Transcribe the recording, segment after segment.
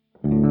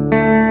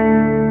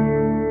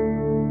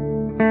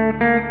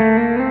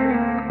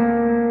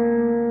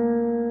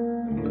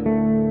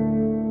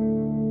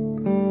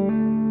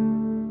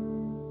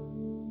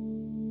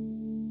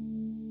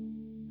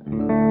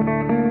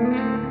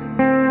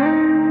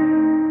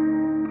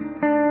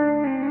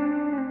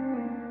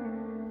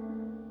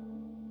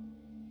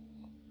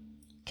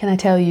Can I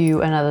tell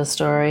you another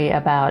story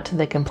about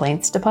the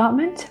complaints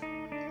department?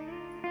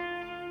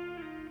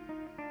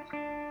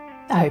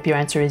 I hope your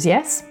answer is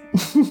yes,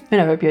 and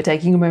I hope you're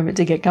taking a moment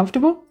to get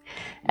comfortable.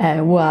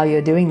 And while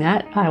you're doing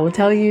that, I will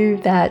tell you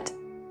that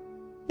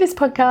this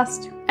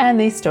podcast and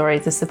these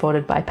stories are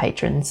supported by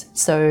patrons.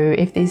 So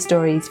if these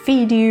stories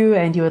feed you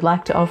and you would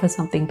like to offer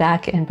something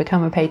back and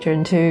become a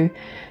patron too,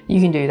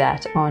 you can do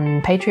that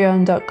on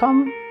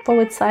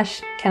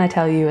patreon.com/Can I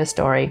Tell You a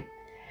Story,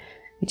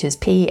 which is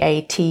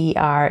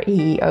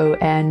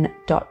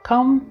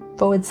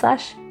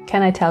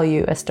patreon.com/Can I Tell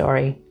You a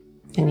Story.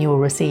 And you will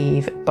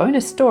receive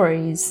bonus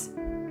stories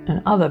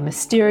and other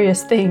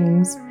mysterious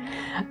things,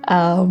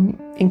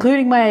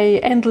 including my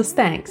endless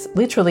thanks,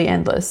 literally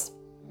endless.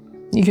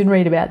 You can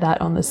read about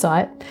that on the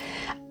site.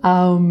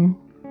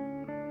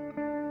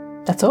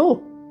 That's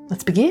all.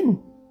 Let's begin.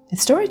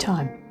 It's story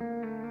time.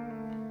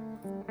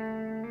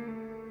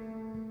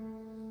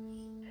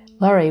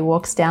 Laurie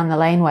walks down the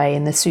laneway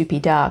in the soupy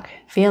dark,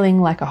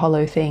 feeling like a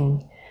hollow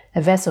thing,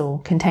 a vessel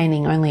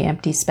containing only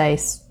empty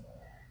space.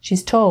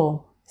 She's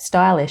tall,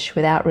 stylish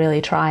without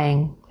really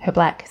trying. Her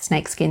black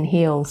snakeskin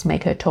heels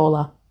make her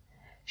taller.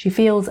 She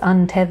feels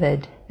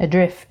untethered,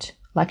 adrift,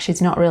 like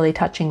she's not really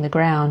touching the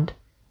ground.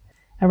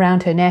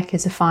 Around her neck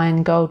is a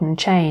fine golden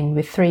chain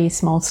with 3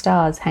 small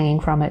stars hanging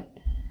from it,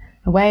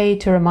 a way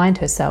to remind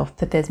herself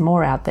that there's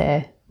more out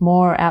there,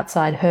 more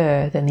outside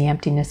her than the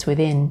emptiness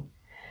within,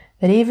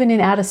 that even in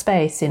outer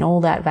space, in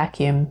all that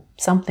vacuum,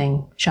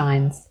 something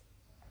shines.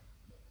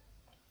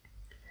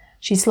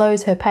 She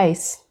slows her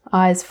pace,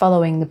 eyes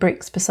following the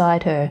bricks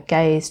beside her,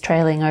 gaze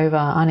trailing over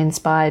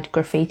uninspired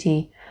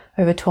graffiti,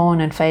 over torn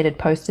and faded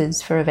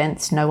posters for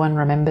events no one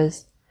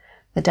remembers.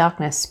 The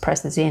darkness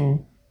presses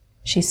in.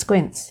 She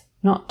squints,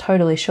 not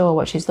totally sure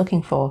what she's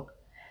looking for.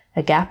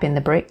 A gap in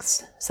the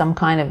bricks, some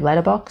kind of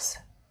letterbox,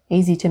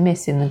 easy to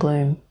miss in the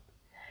gloom.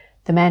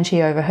 The man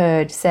she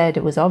overheard said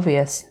it was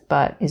obvious,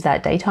 but is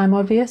that daytime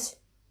obvious?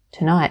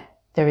 Tonight,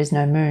 there is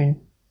no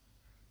moon.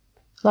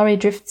 Laurie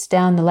drifts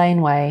down the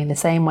laneway the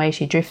same way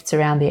she drifts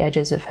around the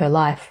edges of her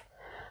life,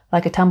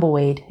 like a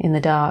tumbleweed in the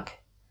dark.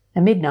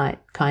 A midnight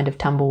kind of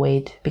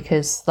tumbleweed,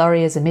 because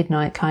Laurie is a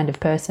midnight kind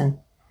of person.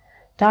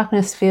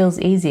 Darkness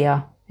feels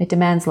easier. It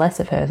demands less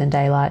of her than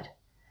daylight.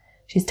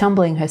 She's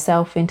tumbling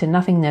herself into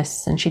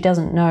nothingness, and she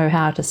doesn't know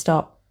how to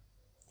stop.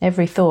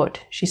 Every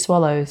thought she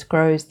swallows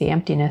grows the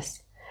emptiness.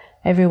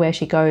 Everywhere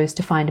she goes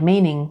to find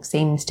meaning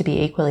seems to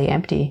be equally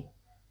empty.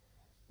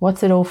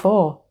 What's it all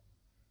for?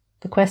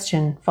 The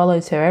question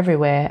follows her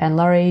everywhere, and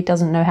Laurie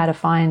doesn't know how to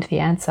find the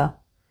answer.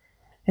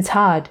 It's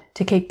hard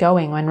to keep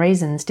going when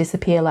reasons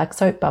disappear like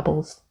soap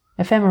bubbles,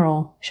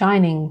 ephemeral,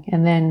 shining,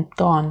 and then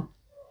gone.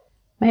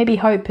 Maybe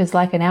hope is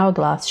like an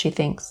hourglass, she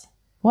thinks.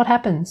 What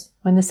happens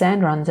when the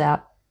sand runs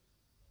out?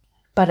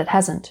 But it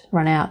hasn't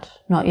run out,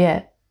 not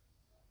yet.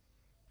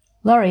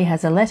 Laurie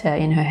has a letter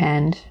in her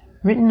hand,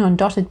 written on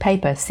dotted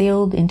paper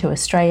sealed into a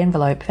stray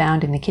envelope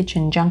found in the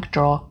kitchen junk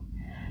drawer.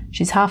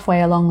 She's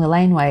halfway along the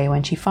laneway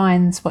when she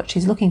finds what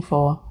she's looking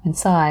for and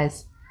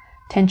sighs,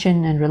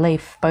 tension and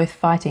relief both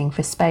fighting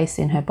for space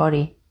in her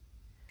body.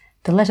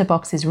 The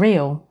letterbox is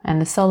real, and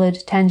the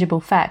solid, tangible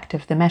fact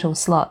of the metal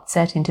slot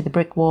set into the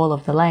brick wall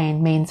of the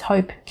lane means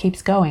hope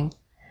keeps going.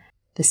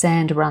 The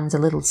sand runs a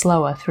little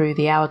slower through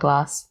the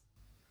hourglass.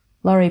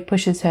 Laurie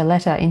pushes her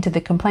letter into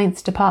the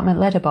complaints department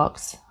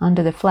letterbox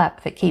under the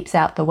flap that keeps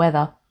out the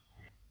weather.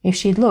 If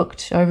she'd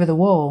looked over the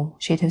wall,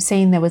 she'd have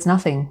seen there was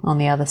nothing on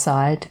the other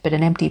side but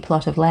an empty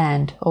plot of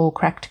land, all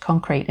cracked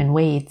concrete and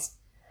weeds.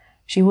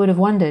 She would have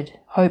wondered,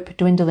 hope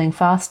dwindling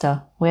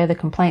faster, where the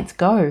complaints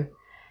go,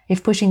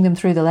 if pushing them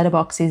through the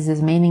letterbox is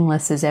as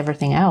meaningless as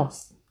everything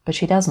else. But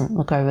she doesn't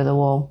look over the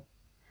wall.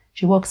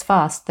 She walks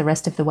fast the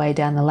rest of the way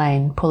down the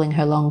lane, pulling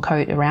her long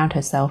coat around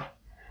herself,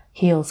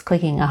 heels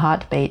clicking a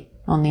heartbeat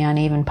on the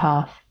uneven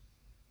path.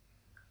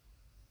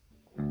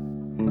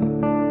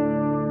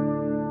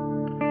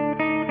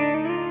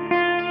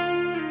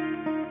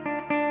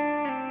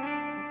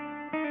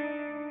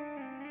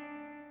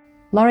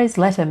 Laurie's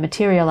letter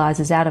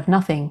materialises out of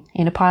nothing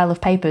in a pile of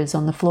papers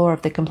on the floor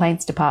of the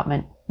complaints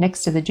department,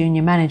 next to the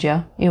junior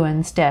manager,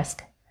 Ewan's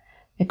desk.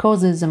 It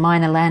causes a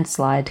minor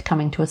landslide,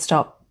 coming to a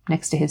stop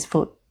next to his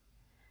foot.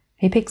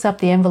 He picks up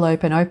the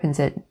envelope and opens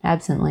it,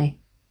 absently,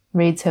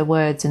 reads her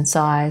words and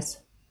sighs.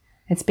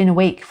 It's been a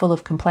week full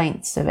of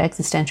complaints, of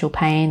existential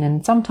pain,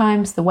 and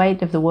sometimes the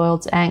weight of the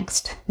world's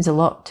angst is a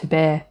lot to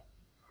bear.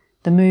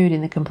 The mood in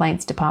the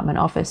complaints department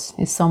office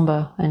is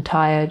sombre and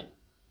tired.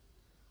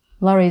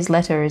 Laurie's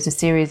letter is a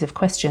series of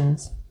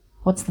questions.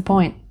 What's the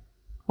point?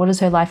 What does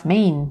her life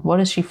mean? What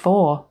is she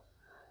for?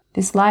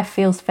 This life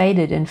feels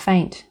faded and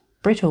faint,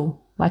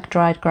 brittle, like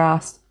dried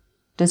grass.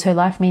 Does her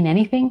life mean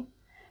anything?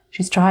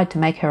 She's tried to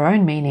make her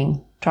own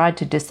meaning, tried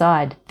to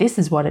decide this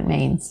is what it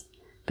means,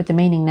 but the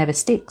meaning never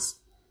sticks.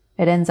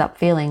 It ends up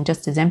feeling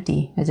just as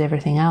empty as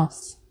everything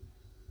else.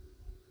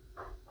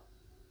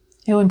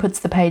 Ewan puts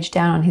the page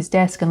down on his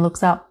desk and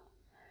looks up.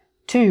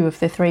 2 of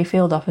the 3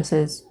 field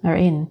officers are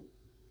in.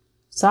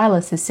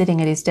 Silas is sitting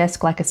at his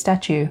desk like a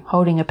statue,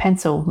 holding a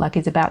pencil like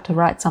he's about to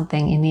write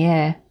something in the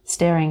air,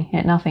 staring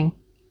at nothing.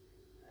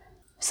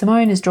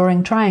 Simone is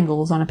drawing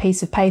triangles on a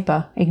piece of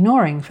paper,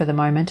 ignoring for the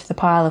moment the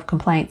pile of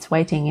complaints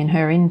waiting in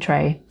her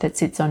in-tray that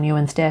sits on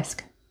Ewan's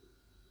desk.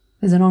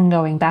 There's an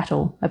ongoing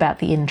battle about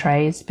the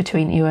in-trays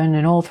between Ewan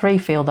and all 3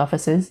 field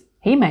officers.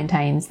 He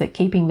maintains that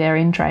keeping their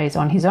in-trays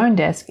on his own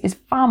desk is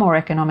far more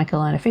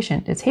economical and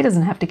efficient, as he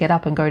doesn't have to get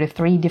up and go to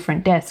 3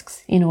 different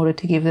desks in order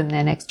to give them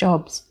their next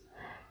jobs.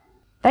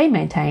 They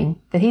maintain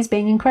that he's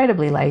being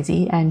incredibly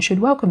lazy and should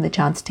welcome the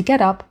chance to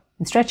get up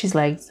and stretch his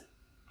legs,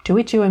 to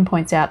which Ewan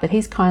points out that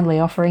he's kindly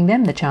offering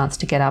them the chance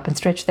to get up and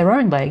stretch their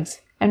own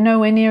legs, and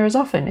nowhere near as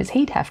often as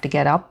he'd have to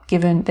get up,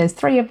 given there's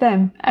 3 of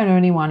them and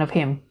only 1 of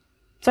him.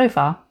 So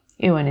far,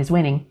 Ewan is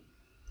winning.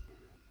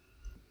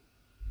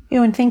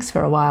 Ewan thinks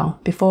for a while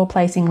before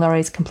placing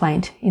Laurie's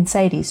complaint in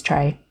Sadie's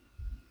tray.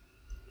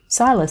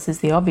 Silas is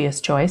the obvious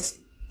choice.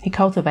 He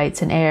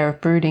cultivates an air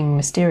of brooding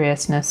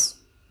mysteriousness,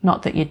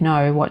 not that you'd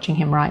know watching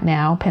him right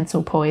now,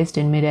 pencil poised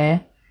in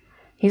midair.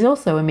 He's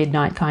also a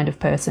midnight kind of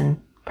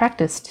person,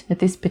 practiced at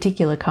this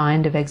particular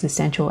kind of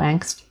existential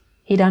angst.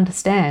 He'd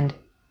understand.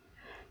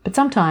 But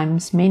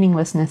sometimes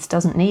meaninglessness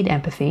doesn't need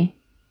empathy.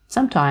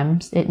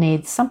 Sometimes it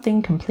needs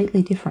something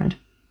completely different.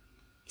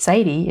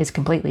 Sadie is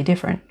completely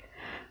different.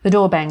 The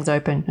door bangs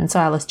open and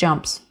Silas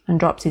jumps and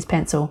drops his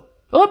pencil.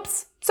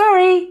 "Oops!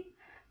 Sorry!"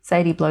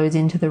 Sadie blows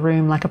into the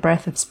room like a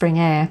breath of spring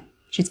air.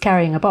 She's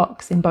carrying a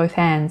box in both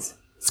hands.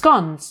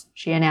 "Scones,"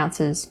 she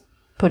announces,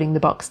 putting the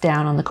box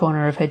down on the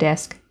corner of her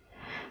desk.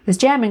 "There's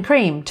jam and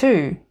cream,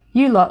 too.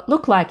 You lot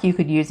look like you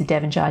could use a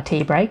Devonshire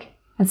tea break.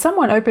 And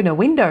someone open a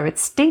window. It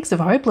stinks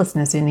of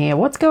hopelessness in here.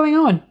 What's going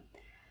on?"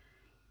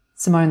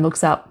 Simone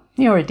looks up.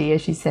 "You're a dear,"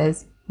 she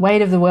says.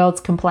 "Weight of the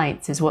world's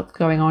complaints is what's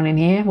going on in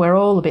here. We're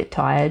all a bit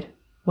tired.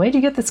 Where'd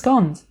you get the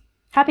scones?"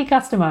 "Happy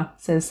customer,"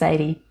 says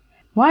Sadie.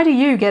 "Why do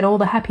you get all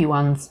the happy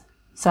ones?"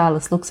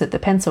 Silas looks at the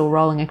pencil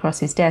rolling across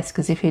his desk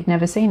as if he'd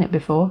never seen it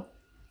before.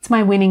 "It's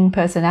my winning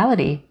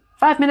personality.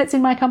 5 minutes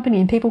in my company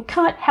and people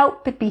can't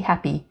help but be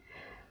happy.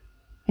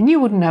 And you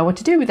wouldn't know what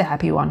to do with a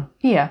happy one.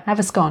 Here, have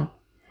a scone."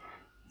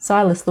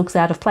 Silas looks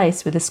out of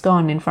place with a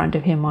scone in front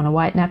of him on a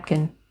white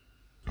napkin.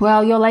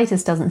 "Well, your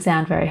latest doesn't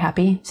sound very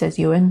happy," says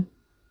Ewan,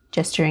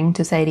 gesturing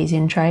to Sadie's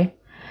in-tray.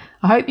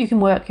 "I hope you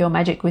can work your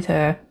magic with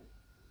her."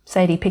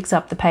 Sadie picks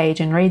up the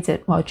page and reads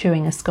it while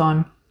chewing a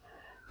scone.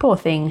 "Poor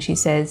thing," she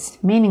says.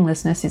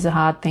 "Meaninglessness is a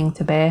hard thing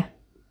to bear."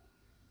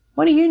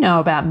 "What do you know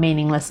about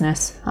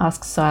meaninglessness?"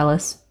 asks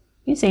Silas.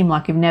 "You seem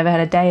like you've never had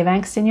a day of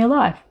angst in your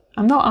life.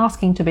 I'm not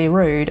asking to be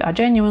rude. I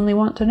genuinely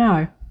want to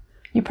know.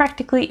 You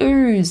practically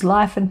ooze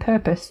life and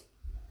purpose."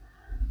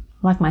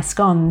 "Like my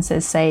scone,"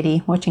 says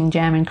Sadie, watching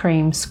jam and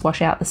cream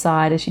squash out the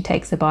side as she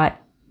takes a bite.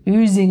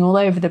 "Oozing all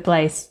over the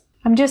place.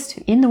 I'm just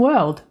in the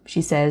world,"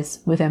 she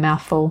says, with her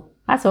mouth full.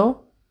 "That's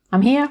all.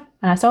 I'm here,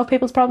 and I solve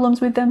people's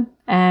problems with them,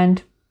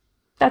 and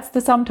that's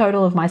the sum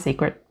total of my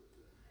secret."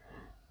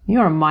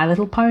 "You're a My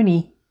Little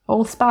Pony,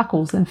 all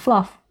sparkles and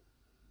fluff."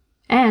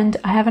 "And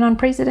I have an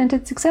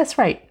unprecedented success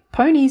rate.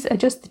 Ponies are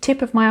just the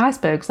tip of my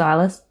iceberg,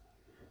 Silas."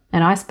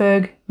 "An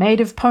iceberg made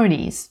of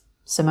ponies."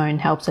 Simone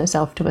helps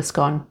herself to a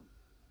scone.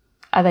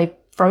 "Are they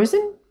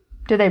frozen?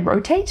 Do they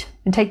rotate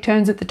and take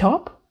turns at the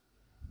top?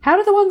 How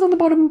do the ones on the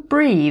bottom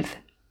breathe?"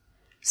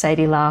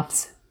 Sadie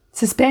laughs.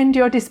 "Suspend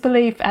your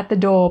disbelief at the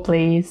door,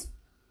 please."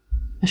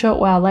 A short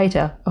while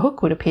later, a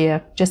hook would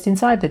appear just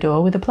inside the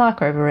door with a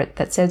plaque over it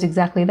that says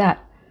exactly that.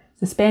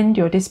 "Suspend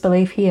your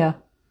disbelief here."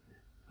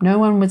 No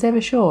one was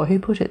ever sure who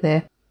put it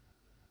there.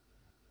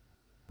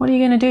 "What are you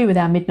going to do with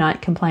our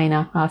midnight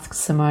complainer?" asks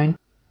Simone.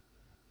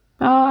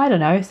 "Oh, I don't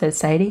know," says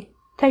Sadie.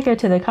 "Take her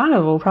to the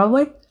Carnival,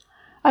 probably.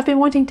 I've been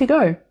wanting to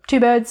go.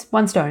 2 birds,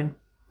 1 stone.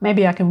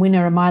 Maybe I can win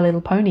her a My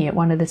Little Pony at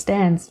one of the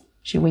stands."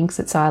 She winks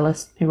at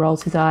Silas, who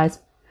rolls his eyes.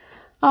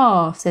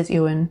 "Oh," says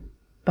Ewan,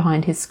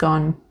 behind his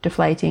scone,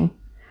 deflating.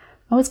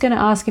 "I was going to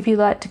ask if you'd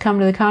like to come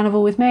to the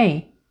Carnival with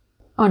me."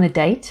 "On a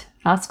date?"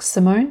 asks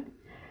Simone.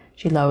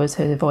 She lowers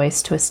her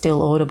voice to a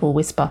still audible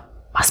whisper.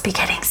 "Must be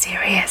getting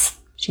serious,"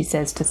 she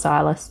says to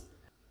Silas.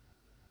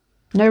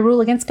 "No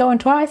rule against going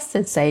twice,"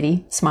 says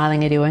Sadie,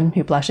 smiling at Ewan,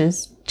 who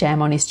blushes,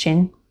 jam on his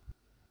chin.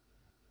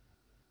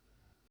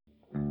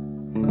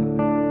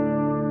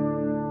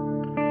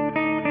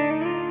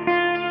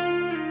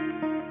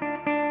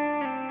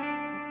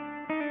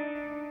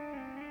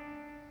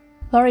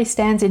 Laurie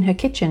stands in her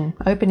kitchen,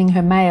 opening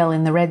her mail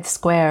in the red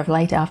square of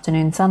late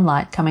afternoon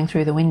sunlight coming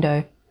through the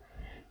window.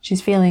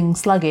 She's feeling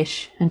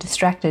sluggish and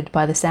distracted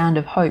by the sound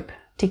of hope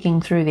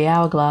ticking through the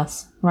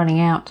hourglass, running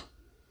out.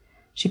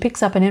 She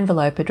picks up an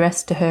envelope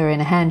addressed to her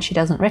in a hand she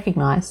doesn't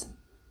recognise.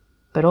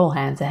 But all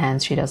hands are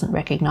hands she doesn't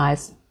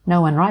recognise. No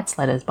one writes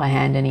letters by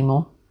hand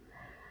anymore.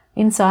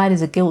 Inside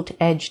is a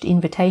gilt-edged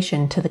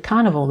invitation to the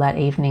carnival that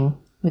evening,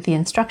 with the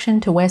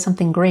instruction to wear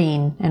something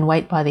green and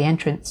wait by the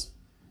entrance.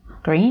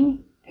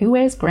 Green? Who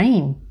wears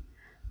green?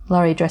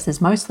 Laurie dresses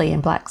mostly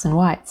in blacks and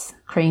whites,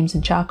 creams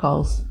and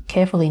charcoals,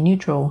 carefully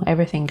neutral,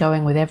 everything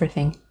going with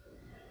everything.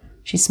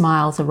 She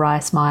smiles a wry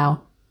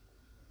smile.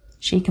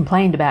 She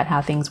complained about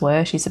how things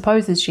were. She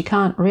supposes she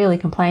can't really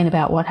complain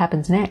about what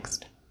happens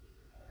next.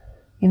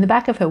 In the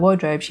back of her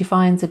wardrobe she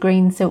finds a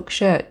green silk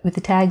shirt with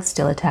the tags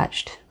still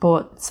attached,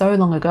 bought so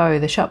long ago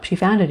the shop she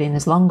found it in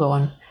is long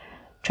gone,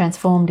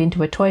 transformed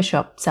into a toy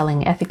shop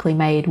selling ethically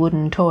made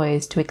wooden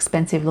toys to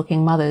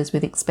expensive-looking mothers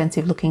with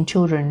expensive-looking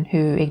children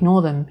who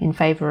ignore them in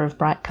favour of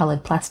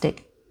bright-coloured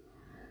plastic.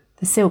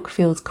 The silk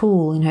feels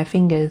cool in her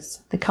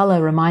fingers, the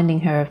colour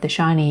reminding her of the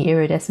shiny,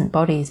 iridescent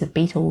bodies of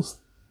beetles.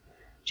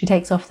 She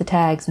takes off the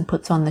tags and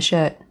puts on the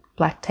shirt,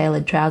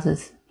 black-tailored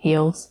trousers,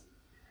 heels.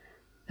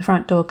 The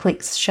front door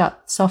clicks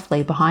shut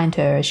softly behind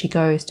her as she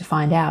goes to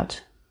find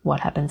out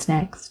what happens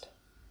next.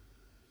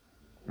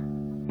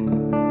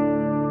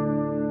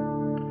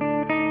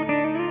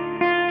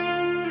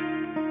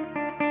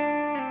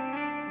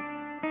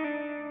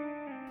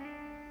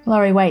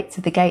 Laurie waits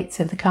at the gates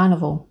of the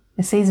Carnival,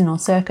 a seasonal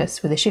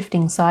circus with a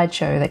shifting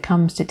sideshow that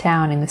comes to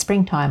town in the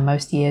springtime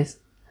most years.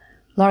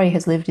 Laurie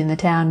has lived in the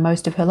town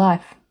most of her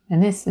life,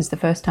 and this is the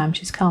first time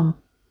she's come.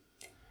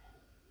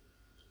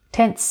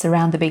 Tents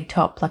surround the big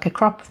top like a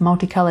crop of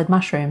multicoloured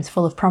mushrooms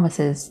full of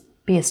promises.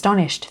 Be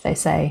astonished, they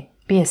say.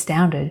 Be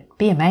astounded.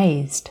 Be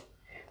amazed.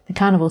 The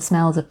carnival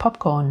smells of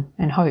popcorn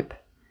and hope.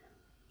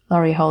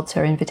 Laurie holds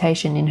her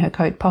invitation in her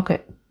coat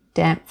pocket,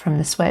 damp from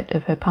the sweat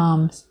of her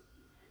palms.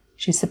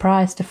 She's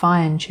surprised to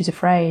find she's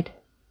afraid.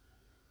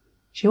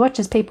 She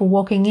watches people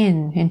walking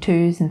in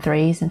twos and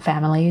threes and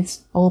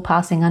families, all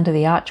passing under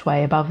the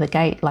archway above the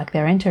gate like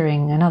they're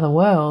entering another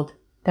world.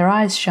 Their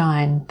eyes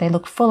shine, they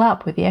look full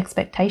up with the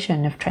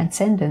expectation of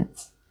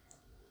transcendence.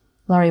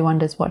 Laurie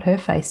wonders what her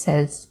face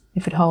says,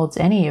 if it holds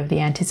any of the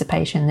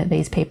anticipation that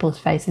these people's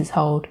faces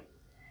hold.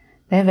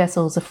 Their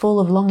vessels are full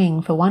of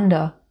longing for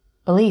wonder,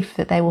 belief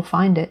that they will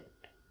find it.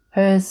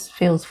 Hers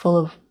feels full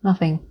of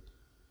nothing.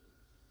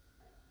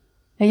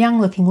 A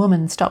young-looking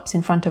woman stops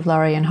in front of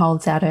Laurie and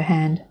holds out her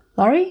hand.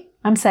 "Laurie,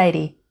 I'm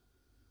Sadie."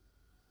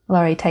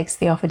 Laurie takes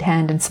the offered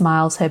hand and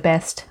smiles her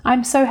best.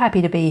 "I'm so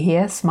happy to be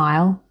here,"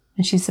 smile.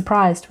 And she's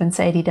surprised when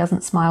Sadie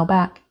doesn't smile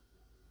back.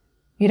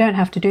 "You don't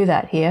have to do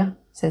that here,"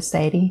 says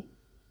Sadie.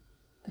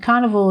 "The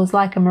carnival is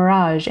like a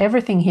mirage.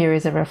 Everything here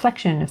is a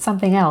reflection of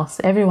something else.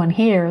 Everyone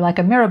here like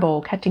a mirror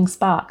ball catching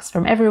sparks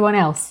from everyone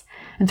else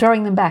and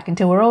throwing them back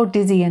until we're all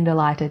dizzy and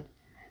delighted.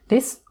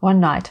 This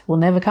one night will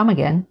never come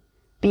again.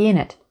 Be in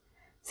it.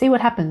 See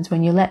what happens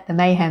when you let the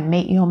mayhem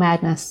meet your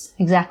madness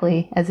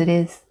exactly as it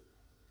is."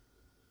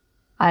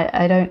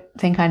 I don't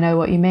think I know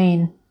what you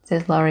mean,"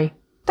 says Laurie.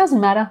 "Doesn't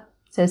matter,"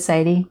 says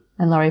Sadie,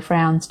 and Laurie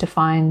frowns to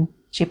find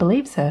she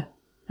believes her.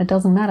 It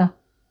doesn't matter.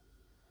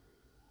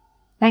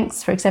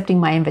 "Thanks for accepting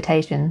my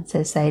invitation,"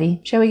 says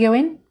Sadie. "Shall we go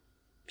in?"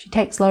 She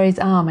takes Laurie's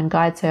arm and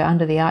guides her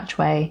under the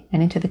archway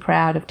and into the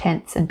crowd of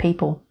tents and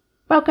people.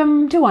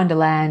 "Welcome to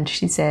Wonderland,"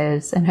 she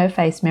says, and her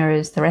face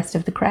mirrors the rest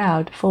of the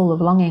crowd, full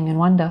of longing and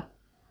wonder.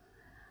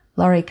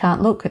 Laurie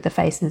can't look at the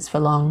faces for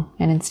long,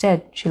 and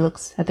instead she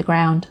looks at the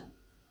ground.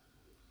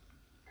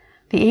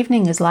 The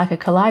evening is like a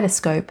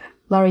kaleidoscope.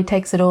 Laurie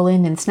takes it all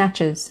in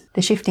snatches,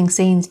 the shifting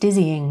scenes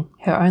dizzying,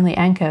 her only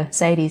anchor,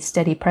 Sadie's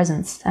steady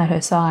presence, at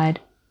her side.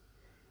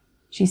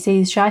 She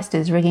sees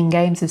shysters rigging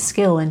games of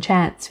skill and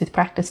chance with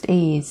practised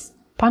ease.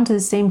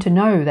 Punters seem to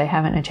know they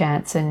haven't a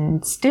chance,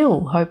 and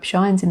still hope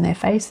shines in their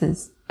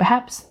faces.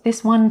 Perhaps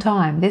this one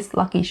time, this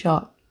lucky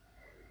shot.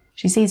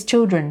 She sees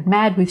children,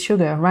 mad with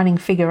sugar, running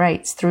figure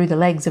eights through the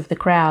legs of the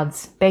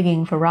crowds,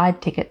 begging for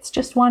ride tickets.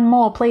 "Just one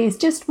more, please,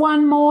 just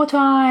one more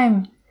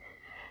time."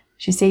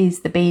 She sees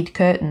the bead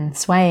curtain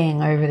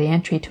swaying over the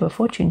entry to a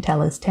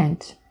fortune-teller's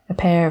tent, a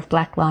pair of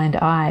black-lined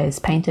eyes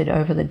painted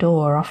over the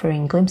door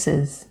offering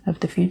glimpses of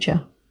the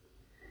future.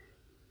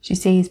 She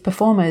sees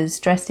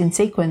performers dressed in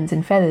sequins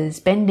and feathers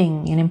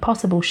bending in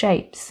impossible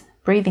shapes,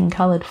 breathing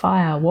coloured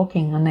fire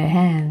walking on their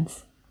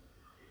hands.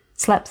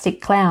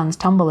 Slapstick clowns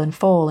tumble and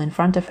fall in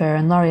front of her,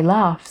 and Laurie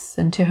laughs,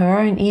 and to her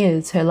own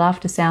ears her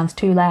laughter sounds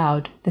too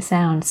loud, the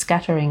sound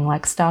scattering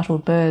like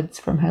startled birds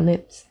from her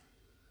lips.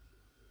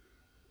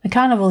 The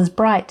carnival is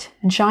bright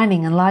and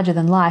shining and larger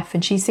than life,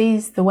 and she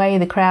sees the way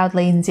the crowd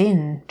leans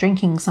in,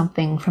 drinking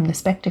something from the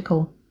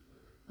spectacle.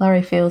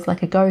 Laurie feels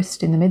like a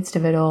ghost in the midst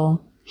of it all,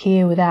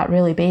 here without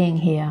really being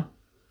here,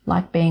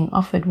 like being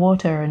offered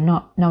water and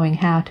not knowing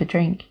how to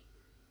drink.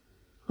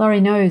 Laurie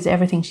knows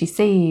everything she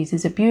sees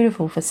is a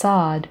beautiful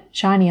facade,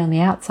 shiny on the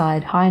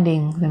outside,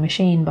 hiding the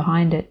machine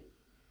behind it.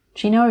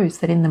 She knows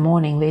that in the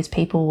morning these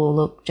people will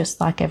look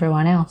just like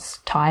everyone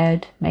else,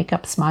 tired,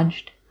 makeup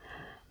smudged,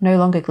 no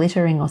longer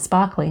glittering or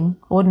sparkling,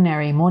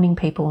 ordinary morning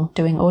people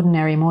doing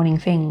ordinary morning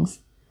things.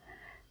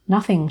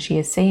 Nothing she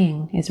is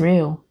seeing is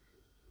real.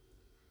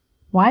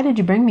 "Why did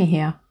you bring me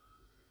here?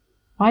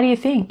 Why do you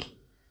think?"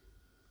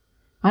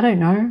 "I don't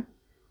know.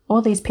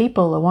 All these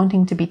people are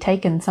wanting to be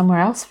taken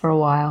somewhere else for a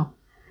while.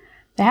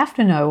 They have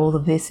to know all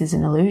of this is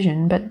an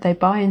illusion, but they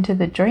buy into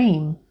the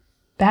dream.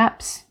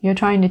 Perhaps you're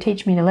trying to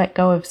teach me to let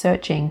go of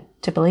searching,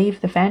 to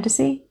believe the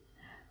fantasy?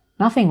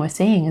 Nothing we're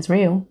seeing is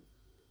real."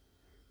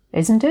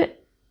 "Isn't it?"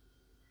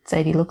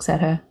 Sadie looks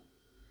at her.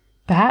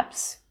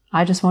 "Perhaps.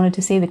 I just wanted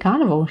to see the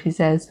carnival," she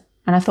says,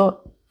 "and I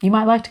thought you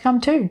might like to come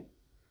too."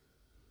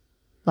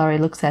 Laurie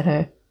looks at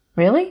her.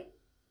 "Really?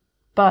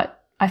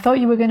 But I thought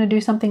you were going to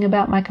do something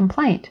about my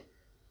complaint.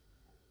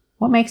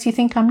 What makes you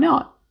think I'm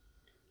not?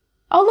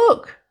 Oh,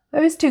 look!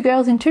 Those two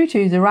girls in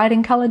tutus are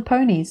riding coloured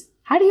ponies.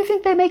 How do you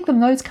think they make them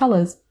those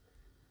colours?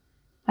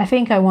 I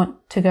think I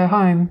want to go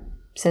home,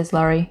 says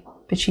Laurie,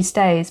 but she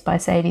stays by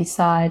Sadie's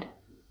side.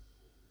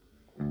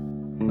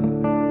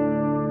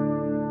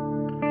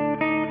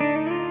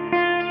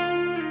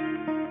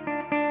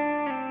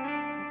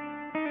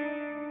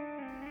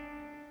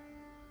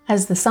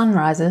 As the sun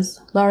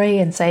rises, Laurie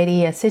and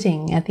Sadie are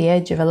sitting at the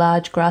edge of a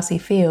large grassy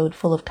field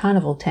full of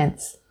carnival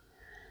tents.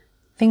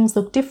 Things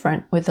look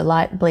different with the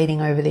light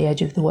bleeding over the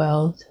edge of the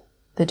world.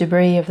 The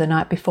debris of the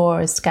night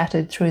before is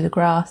scattered through the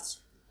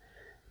grass.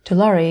 To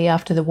Laurie,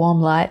 after the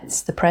warm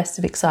lights, the press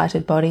of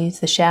excited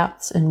bodies, the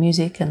shouts and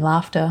music and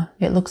laughter,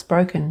 it looks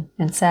broken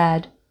and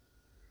sad.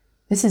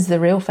 This is the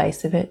real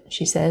face of it,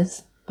 she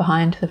says,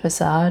 behind the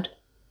facade.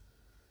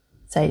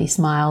 Sadie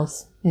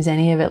smiles. Is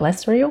any of it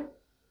less real?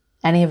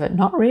 Any of it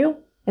not real?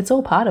 It's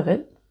all part of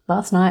it.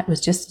 Last night was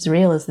just as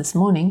real as this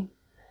morning.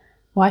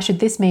 Why should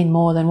this mean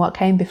more than what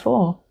came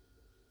before?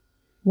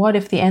 What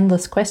if the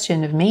endless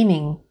question of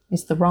meaning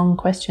is the wrong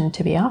question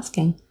to be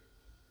asking?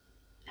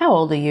 How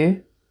old are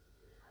you?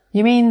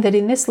 You mean that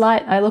in this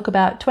light I look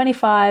about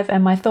 25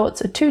 and my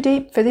thoughts are too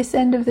deep for this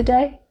end of the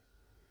day?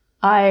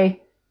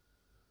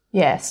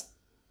 Yes.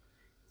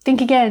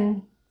 Think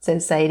again,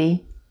 says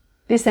Sadie.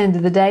 This end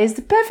of the day is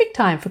the perfect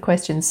time for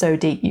questions so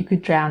deep you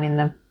could drown in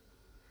them.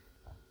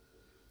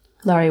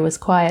 Laurie was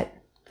quiet,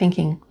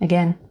 thinking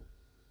again.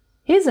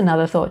 Here's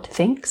another thought to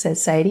think,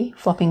 says Sadie,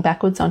 flopping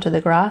backwards onto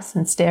the grass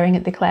and staring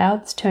at the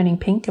clouds turning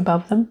pink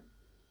above them.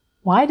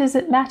 Why does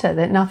it matter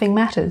that nothing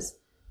matters?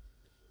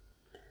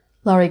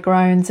 Laurie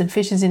groans and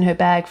fishes in her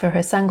bag for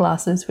her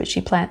sunglasses, which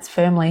she plants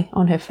firmly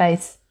on her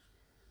face.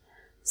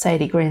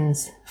 Sadie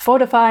grins.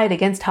 Fortified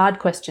against hard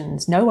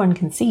questions. No one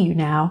can see you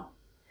now.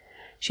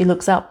 She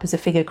looks up as a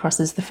figure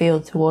crosses the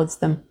field towards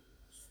them.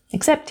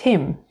 Except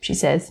him, she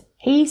says.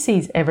 He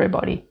sees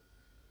everybody.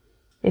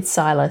 It's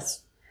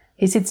Silas.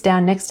 He sits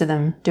down next to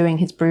them, doing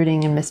his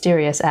brooding and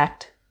mysterious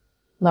act.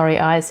 Laurie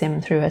eyes him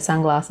through her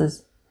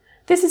sunglasses.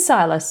 This is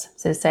Silas,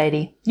 says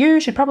Sadie. You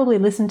should probably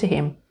listen to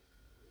him.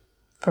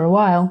 For a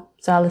while,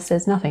 Silas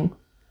says nothing.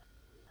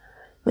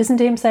 Listen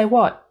to him say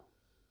what?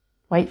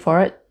 Wait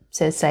for it,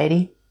 says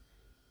Sadie.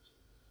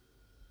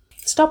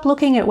 Stop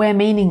looking at where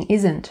meaning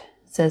isn't,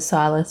 says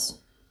Silas.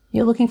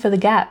 You're looking for the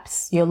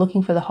gaps, you're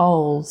looking for the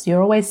holes,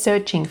 you're always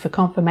searching for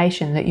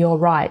confirmation that you're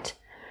right,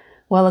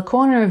 while a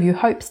corner of you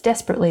hopes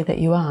desperately that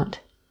you aren't.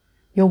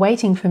 You're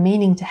waiting for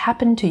meaning to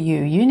happen to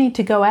you. You need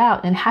to go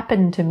out and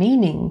happen to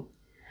meaning.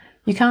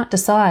 You can't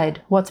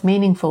decide what's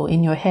meaningful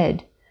in your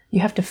head. You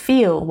have to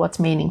feel what's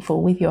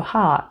meaningful with your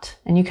heart,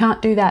 and you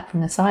can't do that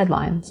from the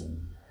sidelines.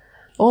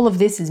 All of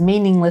this is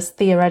meaningless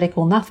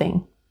theoretical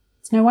nothing.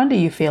 It's no wonder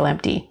you feel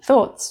empty.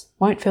 Thoughts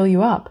won't fill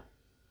you up.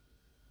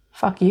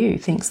 Fuck you,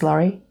 thinks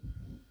Laurie.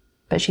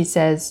 But she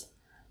says,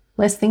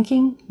 less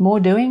thinking, more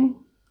doing?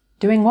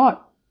 Doing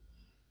what?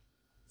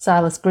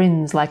 Silas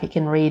grins like he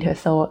can read her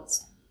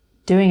thoughts.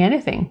 Doing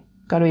anything.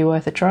 Got to be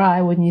worth a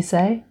try, wouldn't you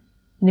say?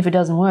 And if it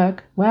doesn't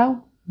work,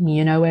 well,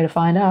 you know where to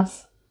find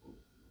us.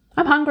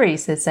 I'm hungry,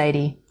 says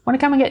Sadie. Want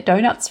to come and get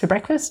donuts for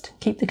breakfast?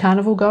 Keep the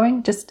carnival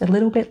going just a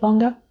little bit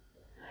longer?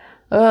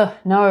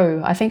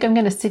 No, I think I'm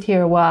going to sit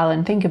here a while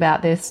and think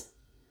about this.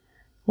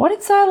 What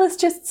did Silas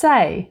just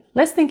say?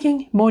 Less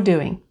thinking, more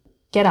doing.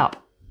 Get up.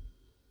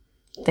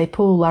 They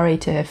pull Laurie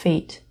to her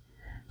feet.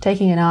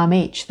 Taking an arm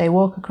each, they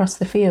walk across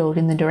the field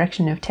in the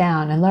direction of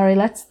town, and Laurie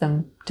lets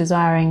them,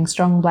 desiring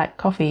strong black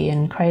coffee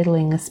and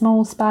cradling a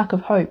small spark of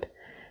hope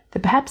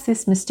that perhaps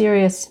this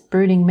mysterious,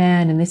 brooding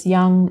man and this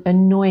young,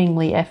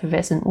 annoyingly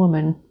effervescent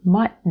woman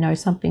might know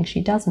something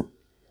she doesn't.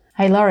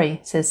 Hey, Laurie,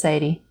 says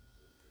Sadie.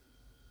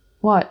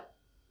 What?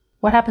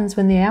 What happens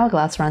when the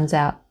hourglass runs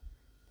out?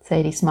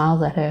 Sadie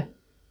smiles at her.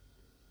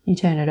 You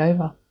turn it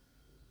over.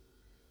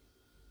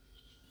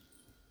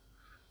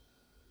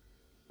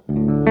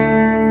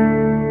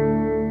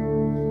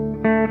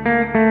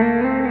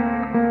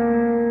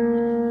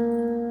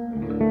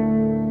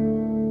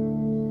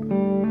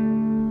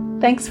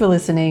 Thanks for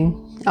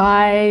listening.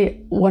 I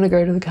want to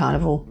go to the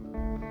carnival.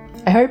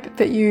 I hope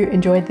that you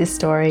enjoyed this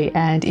story,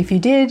 and if you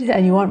did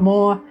and you want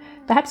more,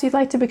 perhaps you'd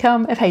like to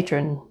become a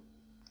patron.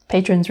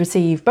 Patrons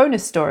receive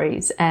bonus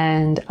stories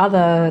and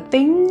other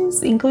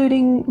things,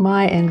 including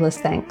my endless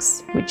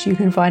thanks, which you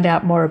can find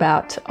out more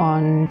about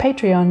on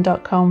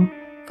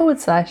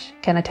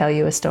patreon.com/Can I Tell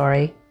You a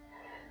Story.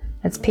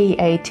 That's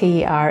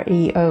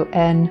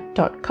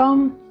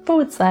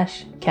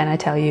patreon.com/Can I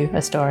Tell You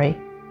a Story.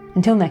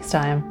 Until next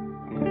time.